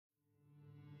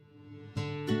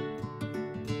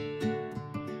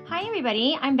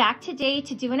everybody, I'm back today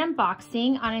to do an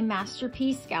unboxing on a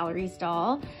Masterpiece Galleries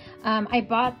doll. I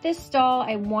bought this doll.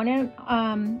 I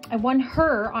won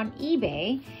her on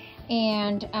eBay,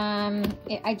 and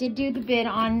I did do the bid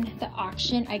on the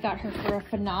auction. I got her for a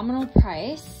phenomenal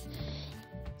price.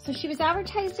 So she was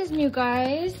advertised as new,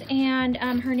 guys, and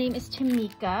her name is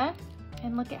Tamika.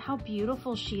 And look at how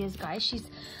beautiful she is, guys. She's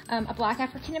a Black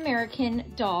African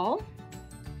American doll.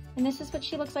 And this is what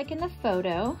she looks like in the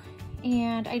photo.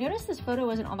 And I noticed this photo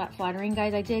wasn't all that flattering,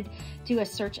 guys. I did do a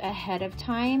search ahead of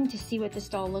time to see what this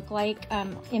doll looked like,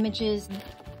 images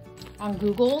on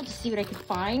Google to see what I could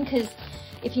find, because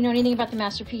if you know anything about the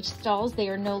Masterpiece dolls, they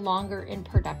are no longer in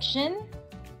production.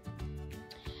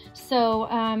 So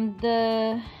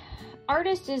the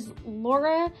artist is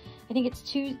Laura, I think it's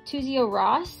Tuzio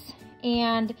Ross,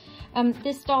 and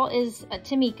this doll is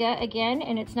Tamika again,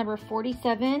 and it's number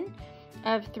 47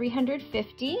 of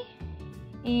 350.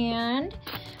 And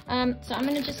so I'm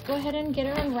gonna just go ahead and get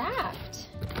her unwrapped.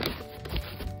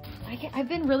 I've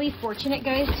been really fortunate,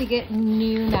 guys, to get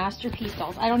new Masterpiece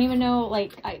dolls. I don't even know,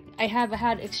 like, I have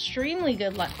had extremely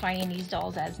good luck finding these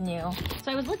dolls as new.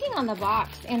 So I was looking on the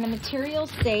box, and the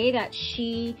materials say that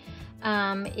she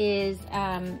is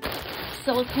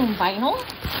silicone vinyl.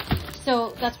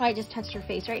 So that's why I just touched her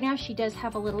face right now. She does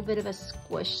have a little bit of a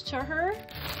squish to her.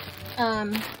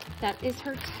 That is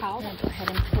her towel. I'll go ahead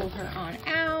and pull her on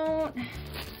out.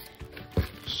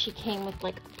 She came with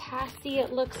like a passy,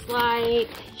 it looks like.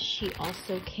 She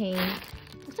also came,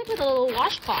 looks like with a little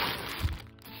washcloth.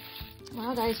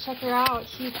 Wow, guys, check her out.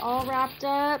 She's all wrapped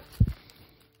up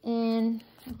in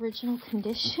original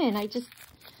condition.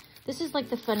 This is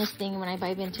like the funnest thing when I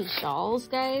buy vintage dolls,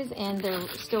 guys, and they're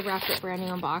still wrapped up brand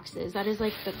new in boxes. That is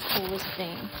like the coolest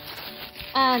thing.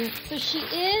 So she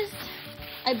is,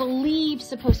 I believe,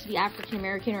 supposed to be African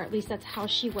American, or at least that's how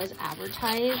she was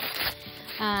advertised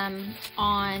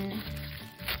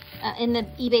in the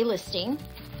eBay listing.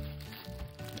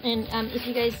 And if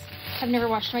you guys have never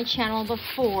watched my channel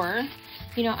before,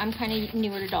 you know I'm kind of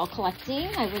newer to doll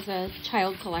collecting. I was a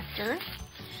child collector.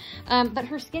 But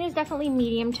her skin is definitely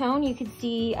medium tone. You can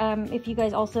see, if you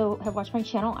guys also have watched my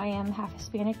channel, I am half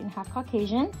Hispanic and half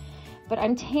Caucasian. But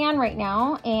I'm tan right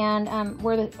now, and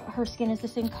her skin is the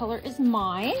same color as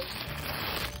mine.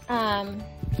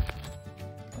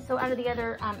 So out of the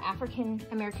other African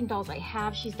American dolls I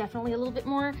have, she's definitely a little bit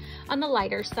more on the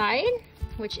lighter side,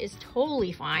 which is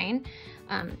totally fine.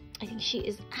 I think she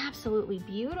is absolutely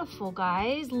beautiful,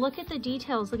 guys. Look at the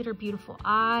details. Look at her beautiful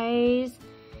eyes,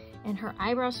 and her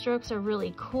eyebrow strokes are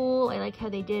really cool. I like how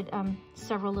they did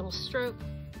several little strokes.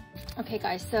 Okay,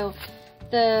 guys, so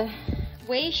the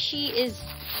way she is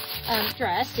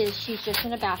dressed is she's just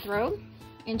in a bathrobe,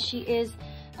 and she is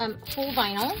full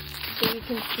vinyl. So you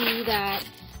can see that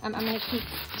I'm going to keep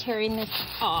tearing this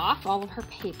off, all of her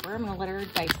paper. I'm going to let her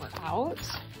diaper out.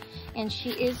 And she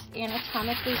is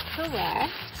anatomically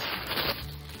correct,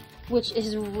 which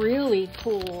is really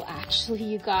cool, actually,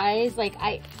 you guys. Like,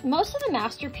 most of the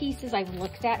Masterpieces I've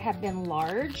looked at have been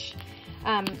large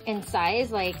in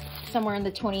size, like somewhere in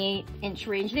the 28-inch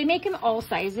range. They make them all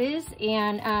sizes,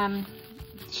 and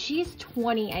she's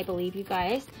 20, I believe, you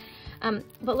guys.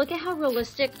 But look at how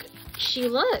realistic she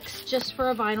looks just for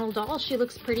a vinyl doll. She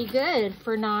looks pretty good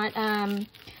for not,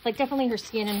 like, definitely her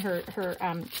skin and her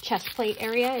chest plate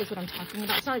area is what I'm talking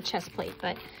about. It's not a chest plate,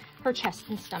 but her chest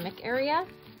and stomach area.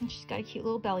 And she's got a cute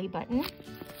little belly button.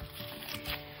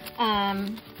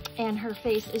 And her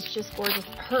face is just gorgeous.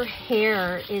 Her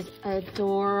hair is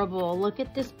adorable. Look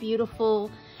at this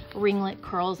beautiful ringlet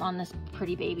curls on this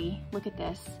pretty baby. Look at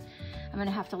this. I'm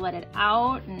gonna have to let it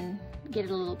out and get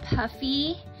it a little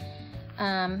puffy.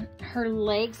 Her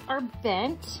legs are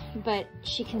bent, but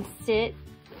she can sit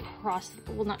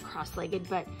well, not cross-legged,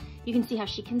 but you can see how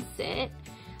she can sit.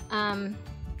 And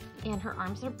her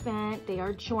arms are bent. They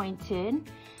are jointed.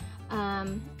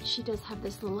 She does have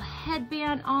this little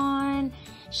headband on.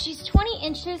 She's 20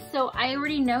 inches, so I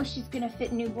already know she's gonna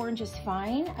fit newborn just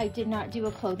fine. I did not do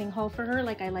a clothing haul for her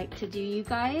like I like to do, you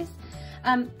guys.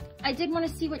 I did want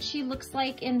to see what she looks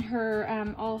like in her,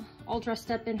 all dressed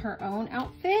up in her own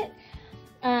outfit.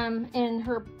 And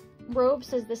her robe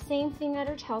says the same thing that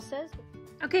her towel says.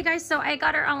 Okay, guys, so I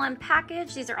got her all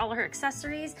unpackaged. These are all her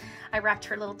accessories. I wrapped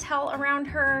her little towel around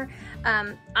her.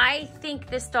 I think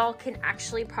this doll can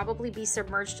actually probably be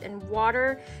submerged in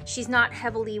water. She's not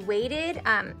heavily weighted.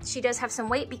 She does have some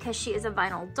weight because she is a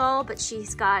vinyl doll, but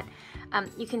she's got,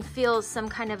 you can feel some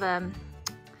kind of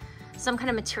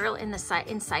material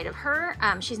inside of her.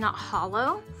 She's not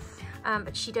hollow,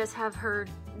 but she does have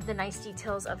the nice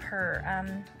details of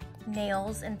her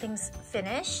nails and things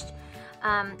finished.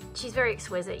 She's very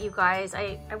exquisite, you guys.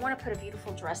 I want to put a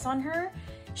beautiful dress on her.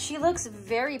 She looks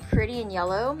very pretty in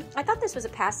yellow. I thought this was a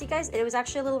pasty, guys. It was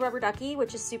actually a little rubber ducky,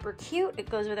 which is super cute. It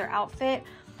goes with her outfit.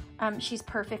 She's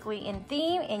perfectly in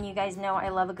theme, and you guys know I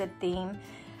love a good theme.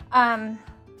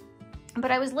 But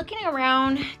I was looking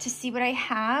around to see what I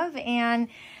have, and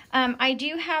I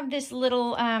do have this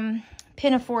little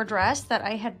pinafore dress that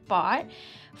I had bought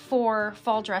for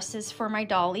fall dresses for my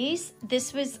dollies.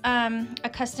 This was a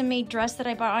custom-made dress that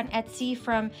I bought on Etsy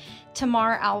from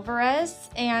Tamar Alvarez,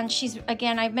 and she's,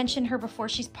 again, I've mentioned her before,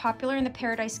 she's popular in the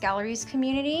Paradise Galleries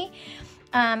community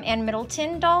and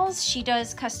Middleton dolls. She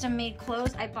does custom-made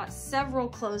clothes. I bought several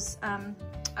clothes,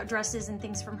 dresses and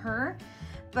things from her.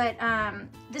 But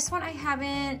this one I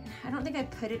don't think I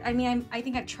put it, I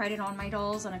think I've tried it on my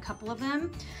dolls, on a couple of them.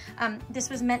 This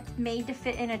was made to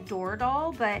fit in a door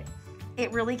doll, but it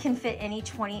really can fit any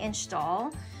 20-inch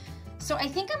doll. So I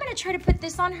think I'm gonna try to put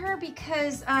this on her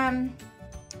because I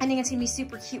think it's gonna be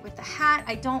super cute with the hat.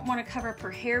 I don't wanna cover up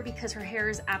her hair because her hair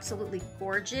is absolutely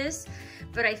gorgeous,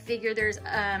 but I figure there's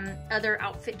other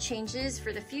outfit changes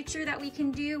for the future that we can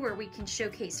do where we can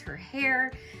showcase her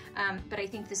hair. But I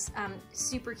think this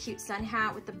super cute sun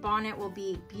hat with the bonnet will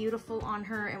be beautiful on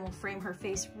her and will frame her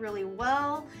face really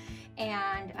well.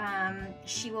 And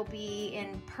she will be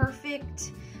in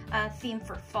perfect theme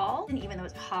for fall. And even though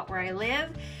it's hot where I live,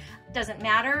 doesn't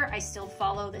matter. I still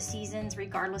follow the seasons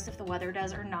regardless if the weather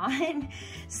does or not.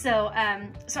 So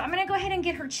I'm gonna go ahead and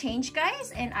get her changed,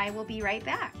 guys, and I will be right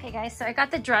back. Okay, guys, so I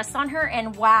got the dress on her,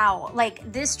 and wow, like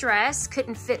this dress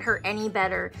couldn't fit her any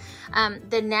better.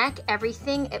 The neck,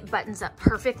 everything, it buttons up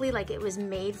perfectly, like it was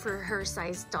made for her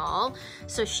size doll.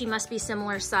 So she must be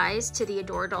similar size to the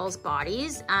Adore dolls'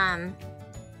 bodies.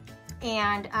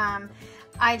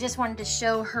 I just wanted to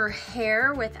show her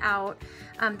hair without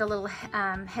the little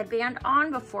headband on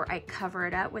before I cover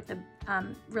it up with the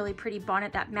really pretty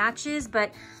bonnet that matches.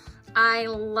 But I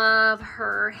love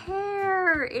her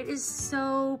hair. It is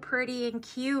so pretty and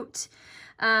cute.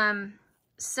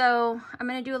 So I'm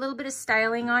gonna do a little bit of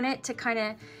styling on it to kind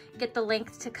of get the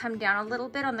length to come down a little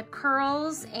bit on the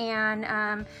curls, and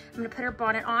I'm gonna put her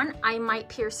bonnet on. I might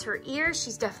pierce her ears.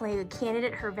 She's definitely a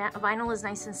candidate. Her vinyl is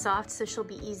nice and soft, so she'll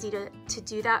be easy to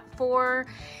do that for.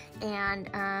 And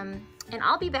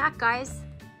I'll be back, guys.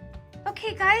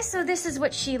 Okay, guys, so this is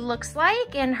what she looks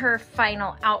like in her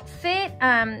final outfit.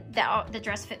 The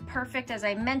dress fit perfect, as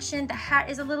I mentioned. The hat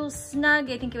is a little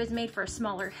snug. I think it was made for a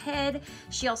smaller head.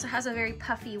 She also has a very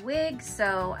puffy wig,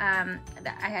 so I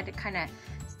had to kind of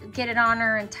get it on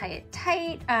her and tie it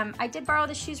tight. I did borrow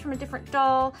the shoes from a different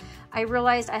doll. I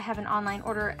realized I have an online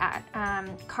order at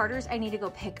Carter's I need to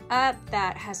go pick up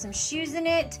that has some shoes in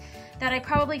it that I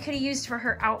probably could have used for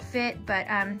her outfit, but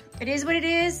it is what it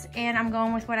is, and I'm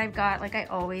going with what I've got like I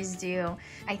always do.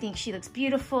 I think she looks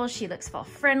beautiful. She looks fall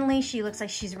friendly. She looks like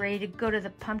she's ready to go to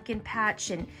the pumpkin patch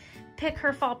and pick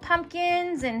her fall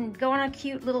pumpkins and go on a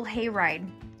cute little hayride.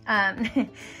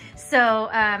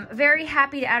 Very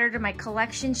happy to add her to my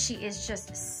collection. She is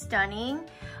just stunning.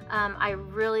 I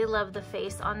really love the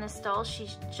face on this doll.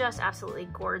 She's just absolutely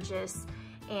gorgeous,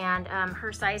 and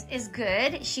her size is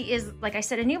good. She is, like I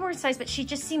said, a newborn size, but she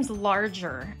just seems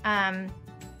larger.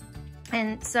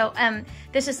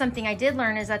 This is something I did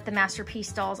learn, is that the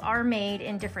Masterpiece dolls are made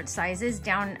in different sizes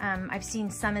down. I've seen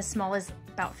some as small as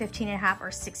about 15.5 or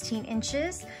 16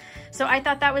 inches. So I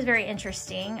thought that was very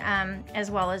interesting,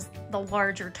 as well as the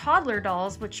larger toddler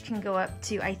dolls, which can go up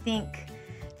to, I think,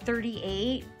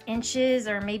 38 inches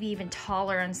or maybe even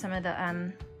taller on some of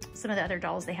the other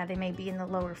dolls they have. They may be in the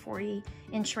lower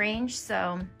 40-inch range.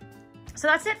 So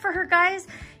that's it for her, guys.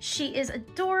 She is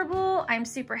adorable. I'm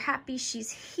super happy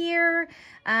she's here.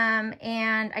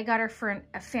 And I got her for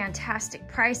a fantastic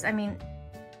price. I mean,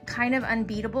 kind of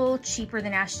unbeatable, cheaper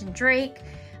than Ashton Drake,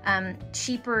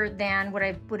 cheaper than what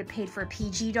I would have paid for a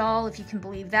PG doll, if you can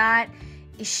believe that.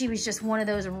 She was just one of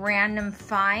those random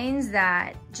finds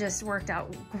that just worked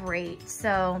out great.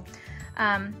 So,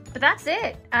 but that's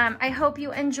it. I hope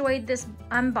you enjoyed this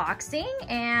unboxing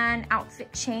and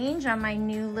outfit change on my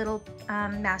new little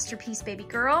Masterpiece baby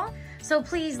girl. So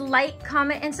please like,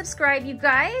 comment, and subscribe, you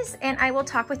guys, and I will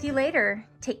talk with you later.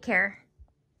 Take care.